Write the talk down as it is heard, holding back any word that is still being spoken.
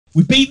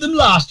We beat them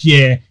last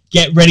year.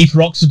 Get ready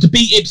for Oxford to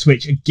beat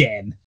Ipswich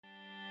again.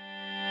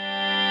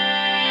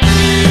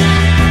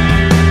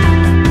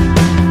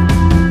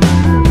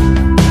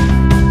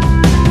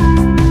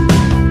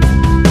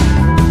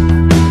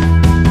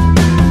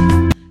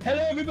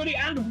 Hello everybody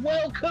and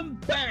welcome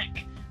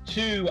back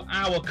to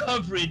our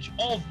coverage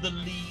of the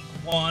League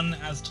One,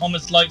 as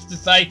Thomas likes to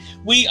say.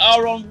 We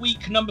are on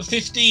week number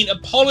 15.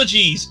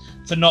 Apologies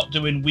for not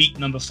doing week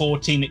number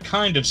 14. It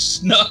kind of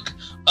snuck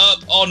up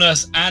on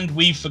us and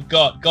we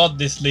forgot. God,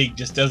 this league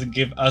just doesn't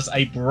give us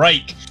a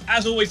break.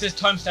 As always, there's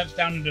timestamps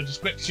down in the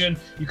description.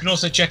 You can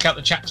also check out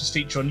the chapters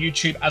feature on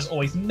YouTube. As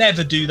always,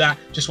 never do that.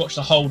 Just watch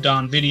the whole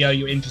darn video.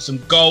 You're in for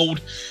some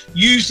gold.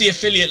 Use the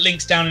affiliate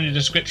links down in the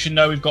description.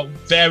 Though we've got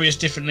various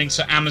different links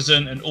for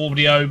Amazon and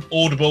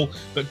Audible,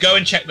 but go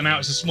and check them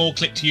out. It's a small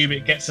click to you, but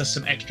it gets us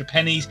some extra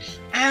pennies.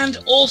 And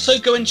also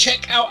go and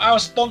check out our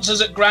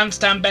sponsors at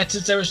Grandstand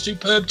Bettors. They're a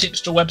superb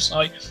tipster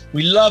website.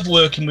 We love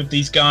working with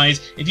these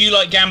guys. If you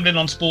like gambling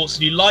on sports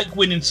and you like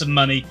winning some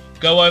money,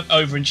 go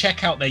over and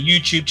check out their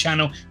YouTube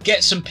channel,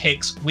 get some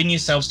picks, win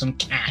yourself some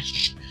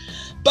cash.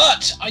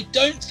 But I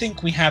don't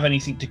think we have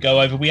anything to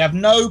go over. We have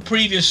no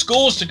previous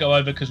scores to go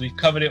over because we've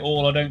covered it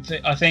all.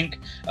 I think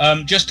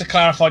just to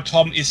clarify,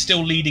 Tom is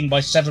still leading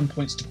by 7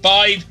 points to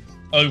 5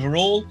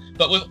 overall.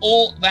 But with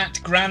all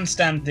that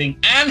grandstanding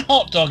and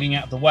hot dogging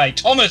out of the way,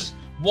 Thomas,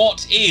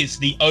 what is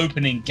the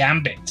opening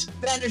gambit?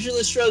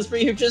 Managerless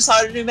Shrewsbury, who've just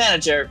hired a new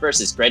manager,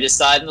 versus greatest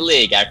side in the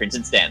league,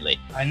 Accrington Stanley.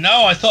 I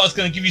know, I thought I was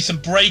going to give you some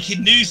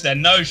breaking news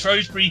then. No,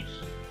 Shrewsbury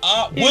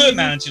were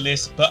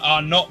managerless, but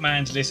are not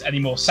managerless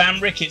anymore. Sam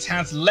Ricketts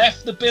has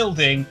left the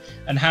building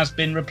and has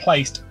been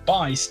replaced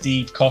by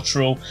Steve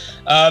Cotterill.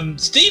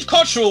 Steve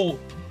Cotterill,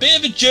 bit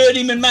of a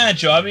journeyman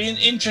manager. I mean,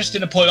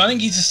 interesting appointment. I think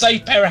he's a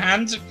safe pair of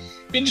hands.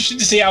 Be interesting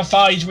to see how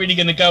far he's really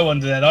going to go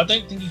under there. I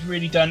don't think he's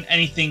really done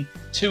anything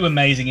too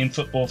amazing in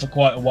football for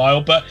quite a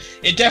while, but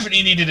it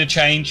definitely needed a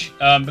change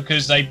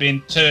because they've been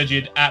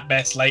turgid at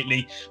best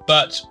lately.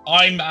 But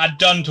I'm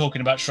done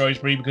talking about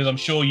Shrewsbury because I'm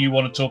sure you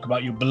want to talk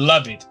about your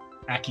beloved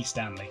Aki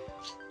Stanley.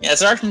 Yeah,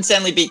 so Accrington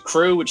Stanley beat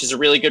Crewe, which is a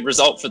really good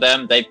result for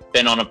them. They've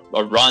been on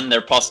a run. They're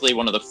possibly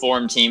one of the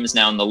form teams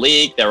now in the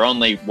league. They're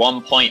only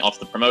 1 point off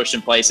the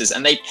promotion places,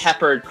 and they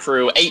peppered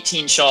Crewe.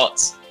 18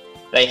 shots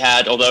they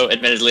had, although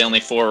admittedly only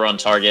 4 were on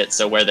target,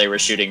 so where they were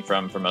shooting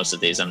from for most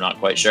of these, I'm not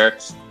quite sure.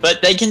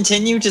 But they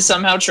continue to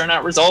somehow churn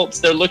out results.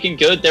 They're looking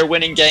good. They're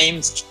winning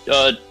games.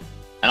 And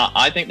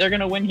I think they're going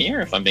to win here,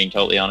 if I'm being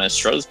totally honest.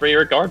 Shrewsbury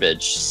are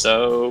garbage.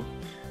 So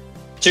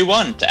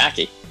 2-1 to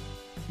Aki.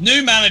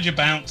 New manager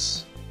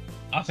bounce.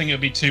 I think it'll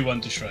be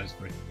 2-1 to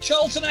Shrewsbury.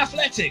 Charlton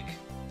Athletic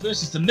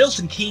versus the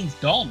Milton Keynes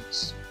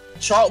Dons.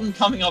 Charlton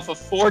coming off a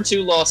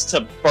 4-2 loss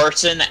to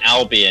Burton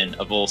Albion,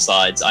 of all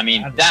sides. I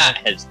mean,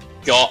 that has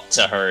got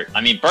to hurt.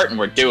 I mean, Burton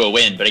were due a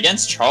win, but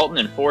against Charlton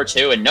in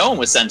 4-2, and no one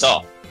was sent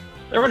off.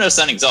 There were no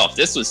sendings off.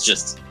 This was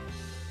just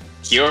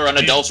pure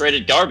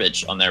unadulterated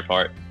garbage on their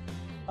part.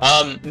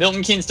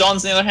 Milton Keynes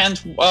Dons, on the other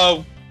hand,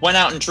 went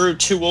out and drew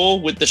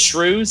 2-2 with the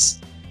Shrews.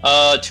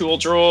 2-2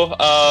 draw.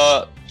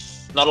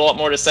 Not a lot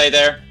more to say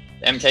there.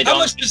 MK Dons. How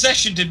much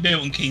possession did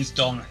Milton Keynes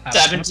Don have?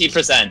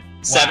 70%. Wow.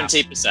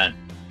 70%.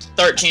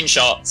 13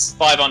 shots,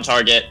 5 on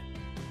target.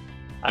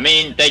 I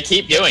mean, they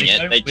keep doing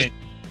it.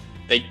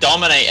 They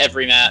dominate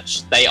every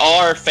match. They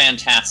are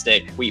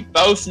fantastic. We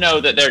both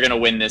know that they're going to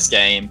win this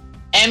game.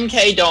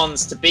 MK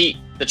Dons to beat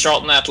the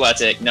Charlton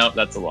Athletic. Nope,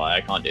 that's a lie.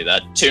 I can't do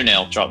that.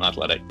 2-0 Charlton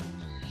Athletic.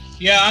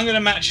 Yeah, I'm going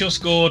to match your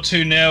score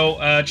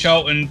 2-0.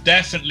 Charlton,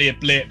 definitely a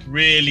blip.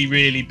 Really,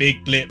 really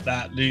big blip.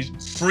 That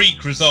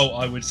freak result,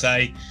 I would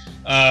say.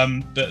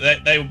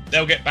 But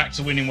they'll get back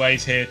to winning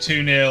ways here.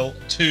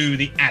 2-0 to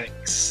the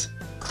Alex.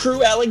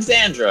 Crewe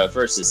Alexandra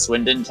versus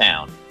Swindon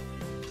Town.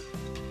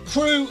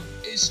 Crewe,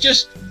 it's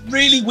just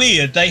really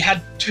weird. They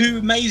had 2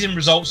 amazing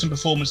results and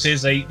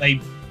performances.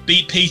 They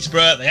beat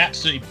Peterborough. They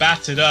absolutely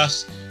battered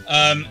us.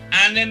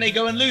 And then they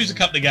go and lose a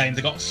couple of games.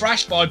 They got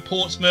thrashed by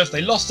Portsmouth.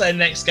 They lost their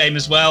next game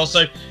as well.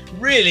 So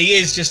really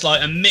is just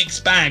like a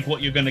mixed bag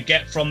what you're going to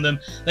get from them.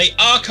 They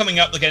are coming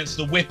up against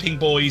the whipping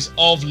boys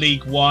of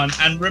League One.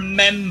 And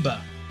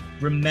remember,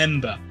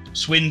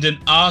 Swindon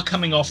are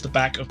coming off the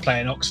back of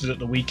playing Oxford at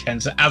the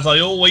weekend. So as I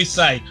always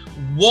say,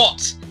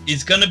 what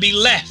is going to be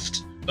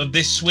left of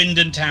this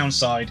Swindon Town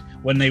side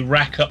when they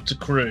rack up to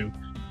Crewe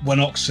when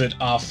Oxford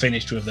are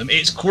finished with them?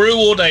 It's Crewe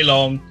all day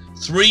long.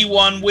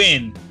 3-1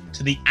 win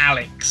to the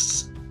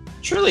Alex.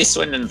 Surely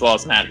Swindon's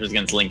last match was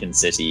against Lincoln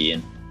City,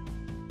 and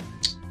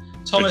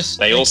Thomas,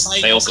 they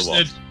also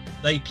won.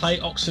 They play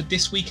Oxford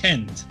this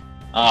weekend.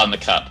 Ah, in the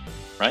cup,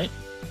 right?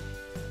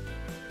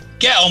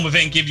 Get on with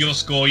it and give your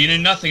score. You know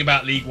nothing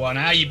about League One.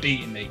 How are you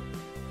beating me?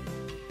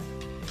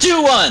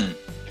 2-1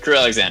 Crewe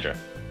Alexandra.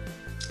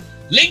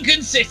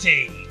 Lincoln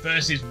City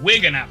versus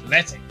Wigan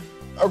Athletic.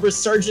 A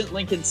resurgent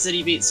Lincoln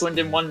City beat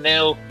Swindon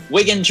 1-0.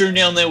 Wigan drew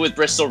 0-0 with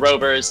Bristol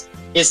Rovers.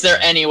 Is there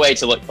any way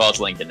to look past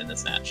Lincoln in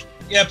this match?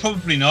 Yeah,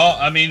 probably not.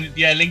 I mean,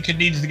 yeah, Lincoln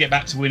needed to get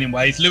back to winning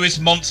ways. Lewis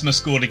Montsma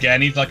scored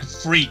again. He's like a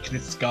freak,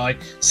 this guy.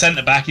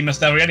 Centre-back. He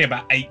must have only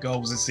about 8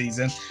 goals this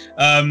season.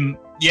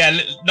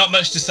 Yeah, not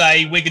much to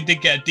say. Wigan did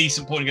get a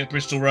decent point against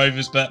Bristol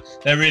Rovers, but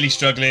they're really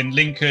struggling.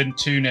 Lincoln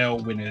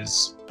 2-0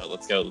 winners. Oh,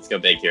 let's go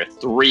big here.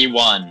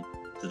 3-1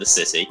 to the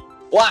City.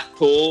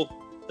 Blackpool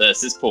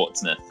versus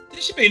Portsmouth.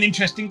 This should be an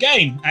interesting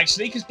game,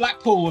 actually, because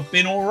Blackpool have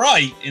been all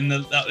right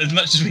as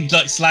much as we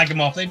slag them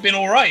off. They've been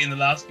all right in the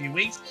last few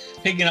weeks,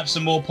 picking up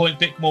some more points,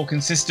 bit more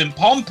consistent.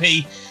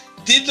 Pompey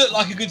did look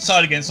like a good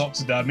side against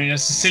Oxford. I mean,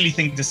 it's a silly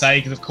thing to say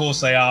because, of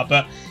course, they are,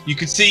 but you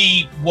could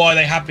see why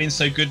they have been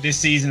so good this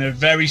season. A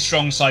very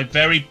strong side,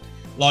 very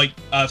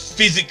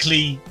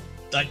physically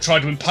try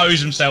to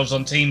impose themselves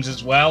on teams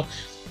as well.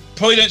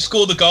 Probably don't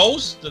score the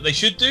goals that they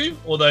should do,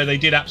 although they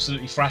did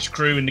absolutely thrash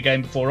Crewe in the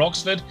game before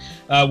Oxford,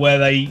 where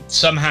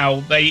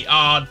they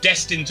are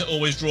destined to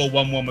always draw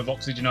 1-1 with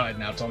Oxford United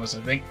now, Thomas,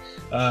 I think.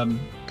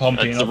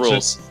 Pompey and Oxford.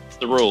 Rules.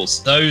 The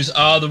rules. Those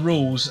are the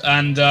rules,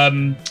 and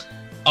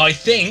I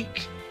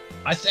think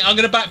I'm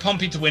going to back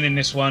Pompey to win in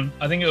this one.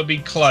 I think it'll be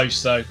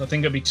close, though. I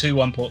think it'll be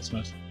 2-1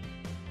 Portsmouth.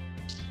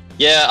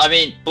 Yeah, I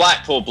mean,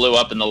 Blackpool blew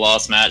up in the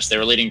last match. They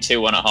were leading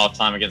 2-1 at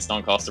half-time against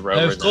Doncaster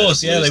Rovers. Of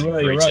course, yeah, they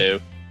were. You're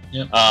right.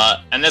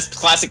 Yeah. And that's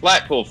classic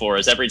Blackpool for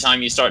us. Every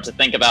time you start to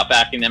think about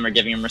backing them or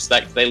giving them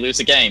respect, they lose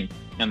a game.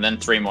 And then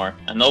 3 more.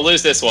 And they'll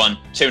lose this one,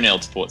 2-0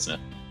 to Portsmouth.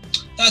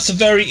 That's a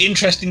very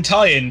interesting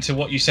tie-in to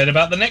what you said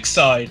about the next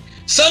side.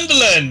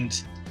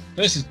 Sunderland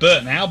versus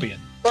Burton Albion.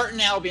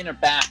 Burton Albion are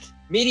back.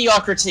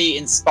 Mediocrity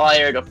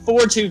inspired a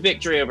 4-2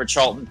 victory over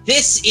Charlton.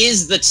 This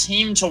is the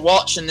team to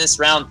watch in this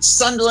round.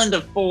 Sunderland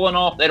have fallen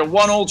off. They had a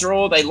 1-1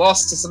 draw. They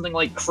lost to something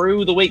like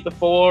Crewe the week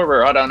before,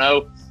 or I don't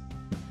know,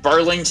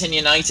 Burlington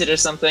United or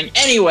something.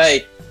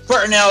 Anyway,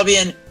 Burton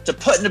Albion to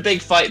put in a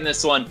big fight in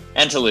this one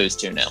and to lose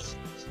 2-0.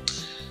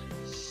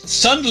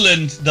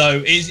 Sunderland,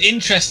 though, is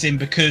interesting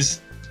because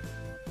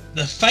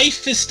the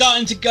faith is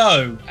starting to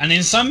go, and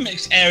in some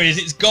areas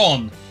it's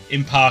gone.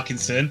 In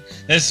Parkinson,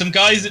 there's some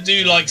guys that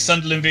do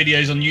Sunderland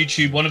videos on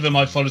YouTube. One of them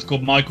I follow is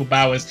called Michael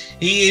Bowers.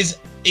 He is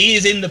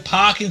in the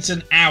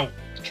Parkinson out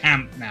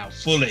camp now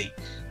fully.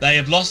 They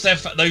have lost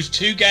those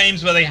 2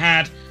 games where they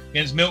had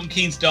against Milton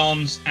Keynes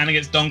Dons and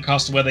against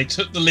Doncaster, where they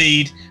took the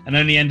lead and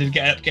only ended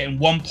up getting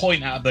 1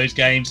 point out of those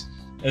games.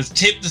 Has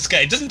tipped the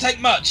scale. It doesn't take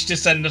much to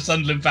send the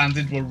Sunderland fans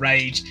into a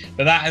rage,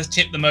 but that has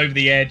tipped them over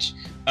the edge.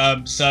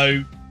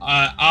 So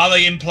are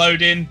they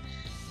imploding?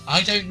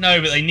 I don't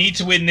know, but they need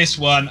to win this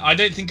one. I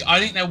think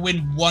they'll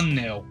win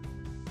 1-0.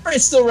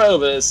 Bristol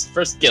Rovers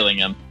versus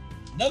Gillingham.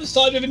 Another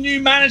side with a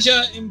new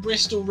manager in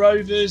Bristol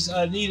Rovers.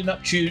 Need an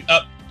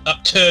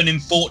upturn in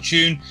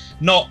fortune.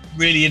 Not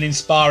really an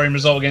inspiring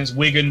result against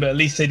Wigan, but at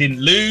least they didn't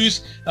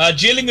lose.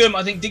 Gillingham,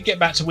 I think, did get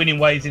back to winning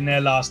ways in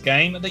their last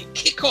game. They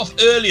kick off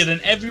earlier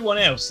than everyone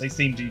else, they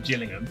seem to,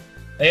 Gillingham.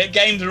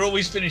 Games are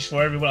always finished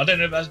for everyone. I don't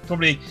know if that's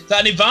is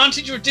that an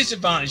advantage or a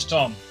disadvantage,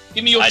 Tom?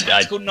 Give me your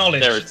tactical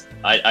knowledge.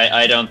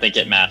 I don't think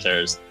it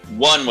matters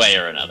one way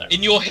or another.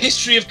 In your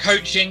history of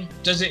coaching,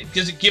 does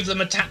it give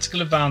them a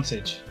tactical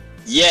advantage?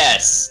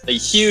 Yes, a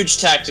huge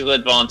tactical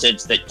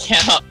advantage that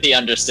cannot be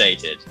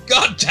understated.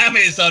 God damn it,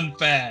 it's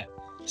unfair.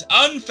 It's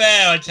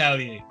unfair, I tell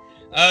you.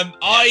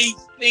 I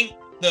think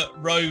that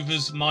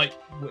Rovers might...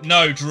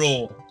 No,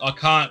 draw. I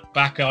can't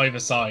back either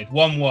side.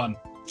 1-1.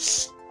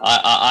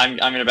 I'm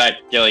going to back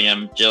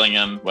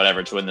Gillingham,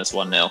 whatever, to win this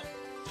 1-0.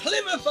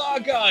 Plymouth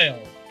Argyle.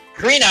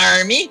 Green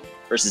Army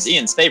versus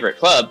Ian's favourite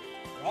club,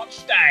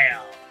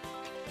 Rochdale.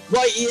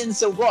 Right, Ian,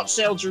 so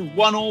Rochdale drew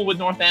 1-1 with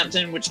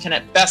Northampton, which can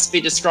at best be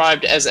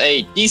described as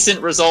a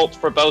decent result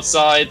for both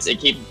sides.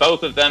 It keeps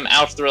both of them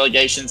out of the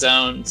relegation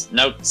zones,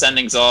 no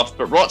sendings off,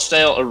 but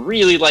Rochdale, a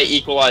really late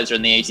equaliser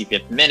in the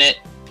 85th minute.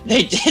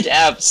 They did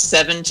have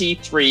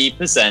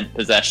 73%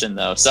 possession,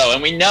 though.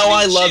 And we know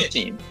I love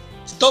teams.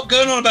 Stop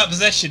going on about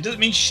possession. Doesn't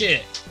mean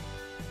shit.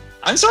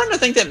 I'm starting to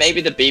think that maybe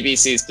the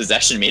BBC's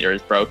possession meter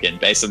is broken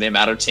based on the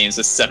amount of teams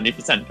with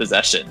 70%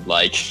 possession.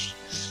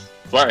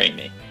 Worrying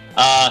me.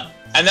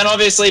 And then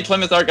obviously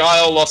Plymouth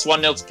Argyle lost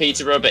 1-0 to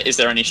Peterborough, but is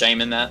there any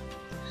shame in that?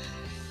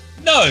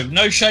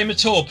 No shame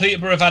at all.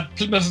 Plymouth have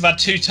had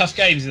 2 tough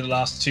games in the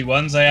last 2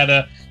 ones. They had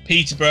a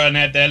Peterborough and they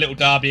had their little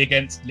derby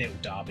against Little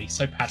Derby.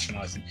 So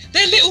patronising.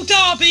 Their little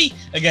derby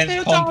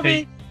against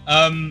Pompey.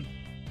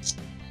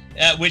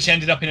 Which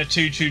ended up in a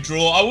 2-2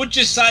 draw. I would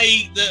just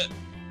say that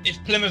if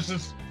Plymouth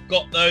have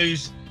got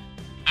those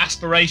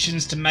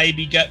aspirations to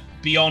maybe get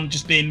beyond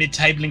just being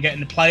mid-table and getting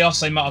the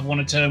playoffs, they might have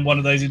wanted to turn one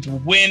of those into a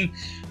win,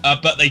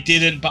 but they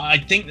didn't. But I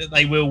think that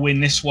they will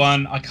win this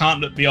one. I can't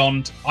look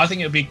beyond. I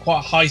think it'll be quite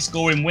a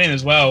high-scoring win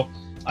as well.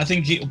 I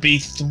think it'll be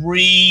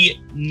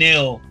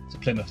 3-0 to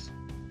Plymouth.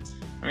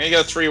 I'm going to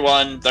go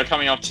 3-1. They're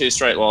coming off 2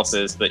 straight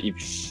losses, but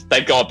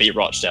they've got to beat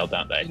Rochdale,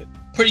 don't they?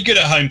 Pretty good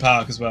at home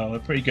park as well. They're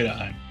pretty good at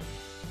home.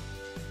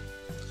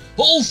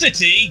 Hull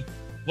City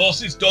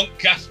versus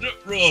Doncaster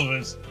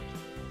Rovers.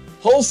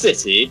 Hull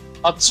City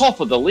are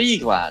top of the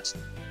league, lad.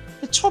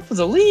 They're top of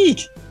the league.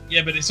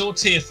 Yeah, but it's all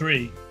tier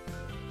 3.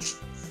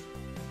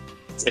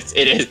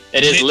 It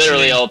is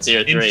literally all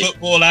tier 3. In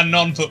football and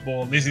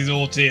non-football, this is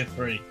all tier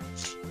 3.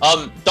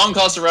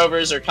 Doncaster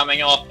Rovers are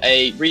coming off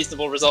a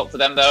reasonable result for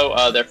them,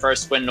 though. Their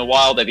first win in a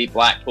while. They beat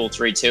Blackpool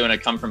 3-2 in a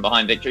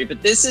come-from-behind victory.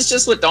 But this is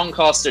just what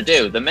Doncaster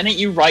do. The minute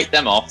you write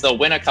them off, they'll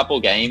win a couple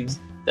games.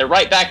 They're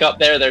right back up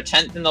there. They're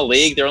 10th in the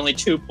league. They're only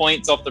 2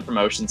 points off the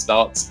promotion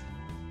spots.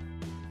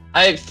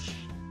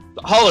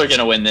 Hull are going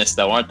to win this,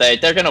 though, aren't they?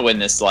 They're going to win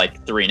this,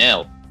 like,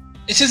 3-0.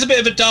 This is a bit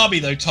of a derby,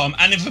 though, Tom.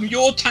 And from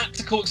your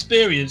tactical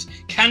experience,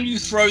 can you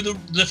throw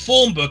the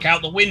form book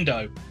out the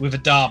window with a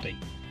derby?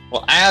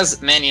 Well,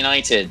 as Man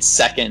United's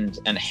second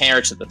and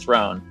heir to the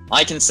throne,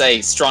 I can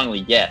say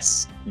strongly,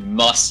 yes, you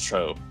must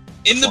throw.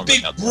 In the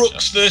big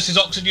Brooks versus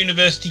Oxford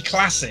University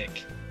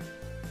Classic,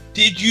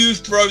 did you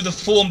throw the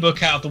form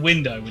book out the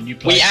window when you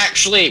played?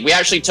 We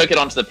actually took it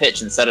onto the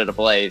pitch and set it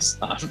ablaze.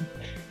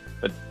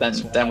 But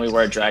then we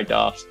were dragged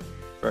off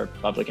for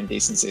public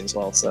indecency as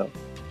well. So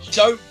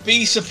don't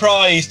be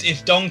surprised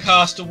if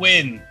Doncaster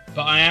win,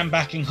 but I am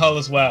backing Hull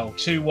as well.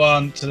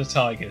 2-1 to the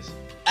Tigers.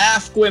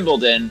 AFC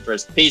Wimbledon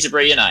versus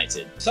Peterborough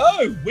United.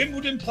 So,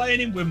 Wimbledon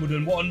playing in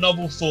Wimbledon. What a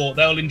novel thought.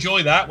 They'll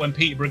enjoy that when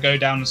Peterborough go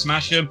down and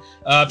smash them.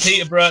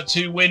 Peterborough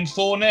to win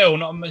 4-0.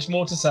 Not much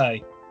more to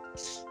say.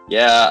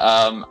 Yeah,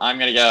 I'm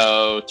going to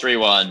go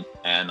 3-1,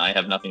 and I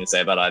have nothing to say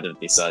about either of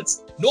these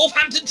sides.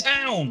 Northampton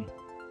Town.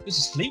 This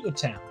is Fleetwood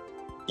Town.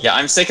 Yeah,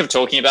 I'm sick of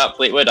talking about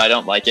Fleetwood. I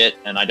don't like it,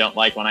 and I don't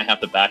like when I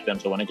have to back them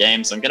to win a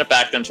game. So I'm going to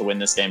back them to win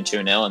this game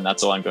 2-0, and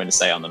that's all I'm going to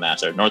say on the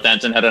matter.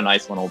 Northampton had a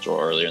nice 1-1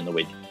 draw earlier in the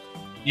week.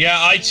 Yeah,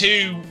 I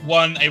too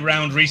won a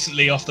round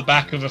recently off the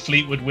back of a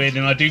Fleetwood win,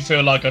 and I do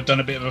feel like I've done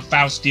a bit of a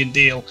Faustian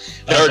deal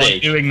by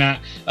doing that.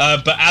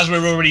 But as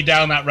we're already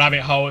down that rabbit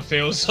hole, it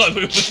feels like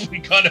we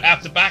kind of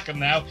have to back them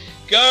now.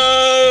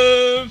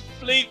 Go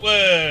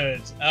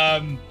Fleetwood!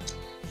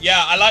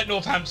 Yeah, I like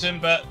Northampton,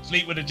 but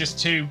Fleetwood are just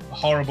too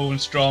horrible and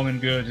strong and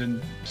good.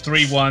 And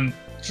 3-1,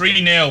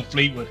 3-0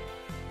 Fleetwood.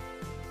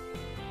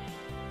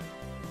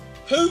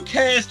 Who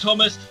cares,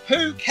 Thomas?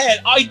 Who cares?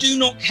 I do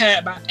not care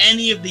about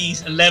any of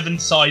these 11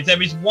 sides.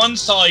 There is one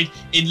side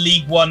in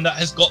League One that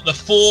has got the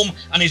form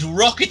and is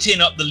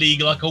rocketing up the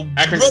league like a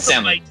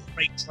rubber-made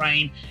freight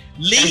train.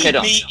 Lead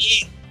me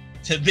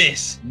into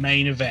this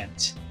main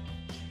event.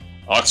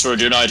 Oxford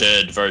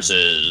United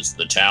versus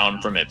the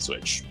town from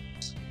Ipswich.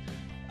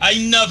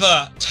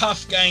 Another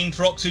tough game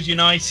for Oxford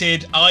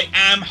United. I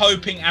am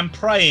hoping and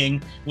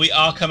praying we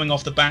are coming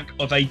off the back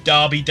of a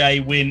Derby Day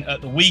win at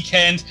the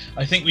weekend.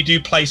 I think we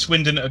do play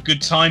Swindon at a good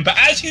time. But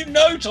as you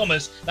know,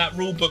 Thomas, that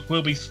form book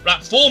will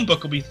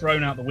be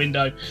thrown out the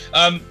window.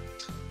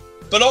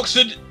 But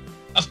Oxford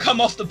have come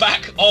off the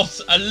back of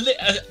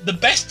the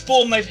best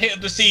form they've hit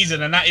of the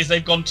season, and that is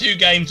they've gone 2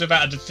 games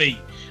without a defeat.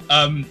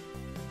 Might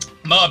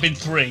have been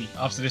 3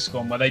 after this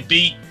one, where they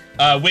beat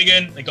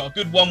Wigan. They got a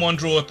good 1-1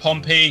 draw with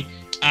Pompey.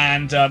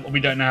 And we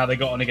don't know how they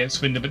got on against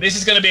Swindon. But this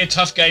is going to be a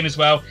tough game as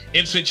well.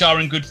 Ipswich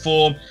are in good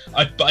form.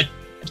 But I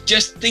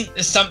just think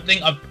there's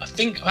something. I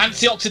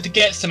fancy Oxford to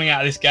get something out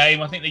of this game.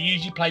 I think they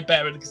usually play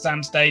better at the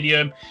Kassam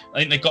Stadium. I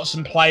think they've got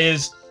some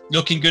players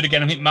looking good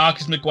again. I think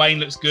Marcus McGuane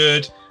looks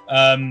good.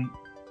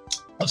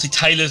 Obviously,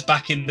 Taylor's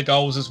back in the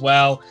goals as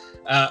well.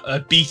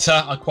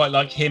 Beta, I quite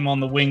like him on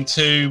the wing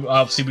too.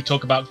 Obviously, we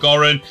talk about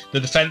Goran.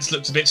 The defence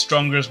looks a bit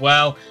stronger as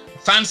well.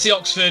 Fancy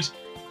Oxford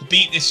to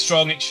beat this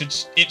strong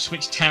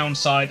Ipswich Town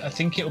side. I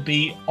think it'll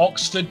be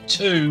Oxford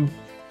 2,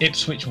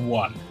 Ipswich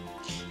 1.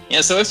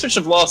 Yeah, so Ipswich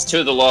have lost 2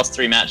 of the last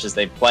 3 matches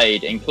they've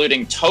played,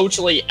 including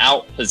totally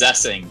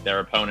out-possessing their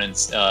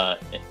opponents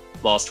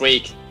last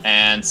week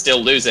and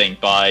still losing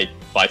by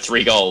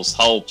 3 goals.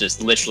 Hull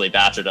just literally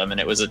battered them, and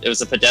it was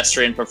a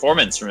pedestrian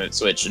performance from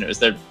Ipswich, and it was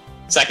their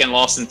second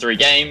loss in 3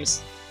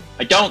 games.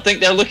 I don't think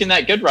they're looking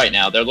that good right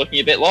now. They're looking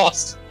a bit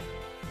lost.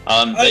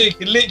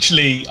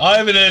 I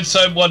haven't heard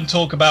someone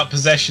talk about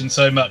possession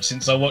so much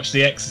since I watched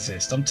The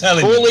Exorcist. I'm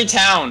telling you. Crawley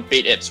Town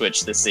beat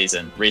Ipswich this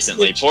season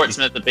recently. Literally.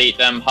 Portsmouth have beat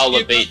them. Hull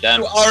have beat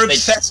them. You are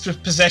obsessed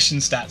with possession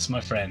stats, my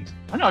friend.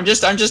 I know. I'm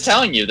just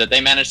telling you that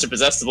they managed to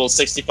possess the ball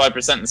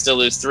 65% and still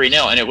lose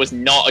 3-0, and it was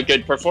not a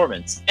good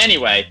performance.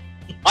 Anyway,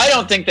 I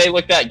don't think they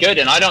look that good,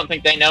 and I don't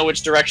think they know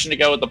which direction to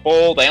go with the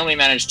ball. They only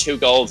managed 2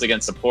 goals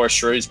against a poor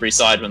Shrewsbury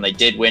side when they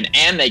did win,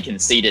 and they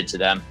conceded to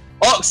them.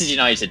 Oxford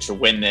United to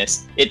win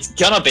this. It's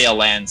gonna be a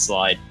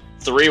landslide.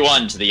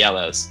 3-1 to the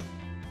Yellows.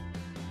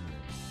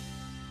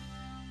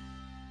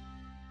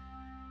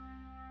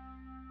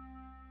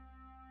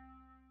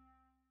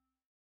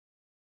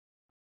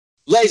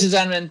 Ladies and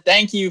gentlemen,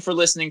 thank you for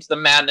listening to the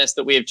madness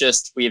that we have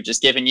just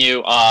given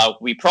you.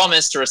 We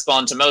promise to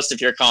respond to most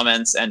of your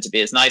comments and to be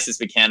as nice as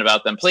we can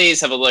about them.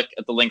 Please have a look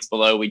at the links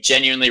below. We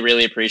genuinely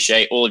really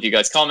appreciate all of you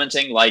guys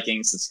commenting,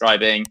 liking,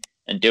 subscribing,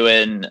 and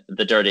doing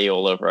the dirty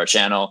all over our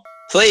channel.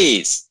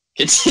 Please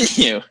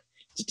continue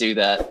to do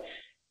that.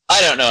 I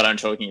don't know what I'm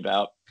talking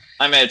about.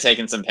 I may have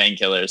taken some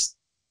painkillers.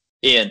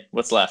 Ian,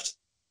 what's left?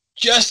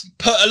 Just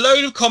put a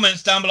load of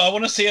comments down below. I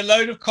want to see a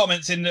load of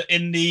comments in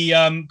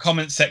the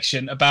comment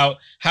section about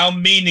how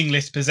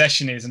meaningless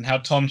possession is and how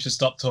Tom should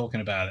stop talking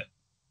about it.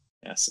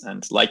 Yes,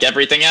 and like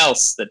everything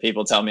else that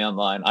people tell me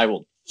online, I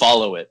will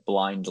follow it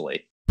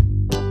blindly.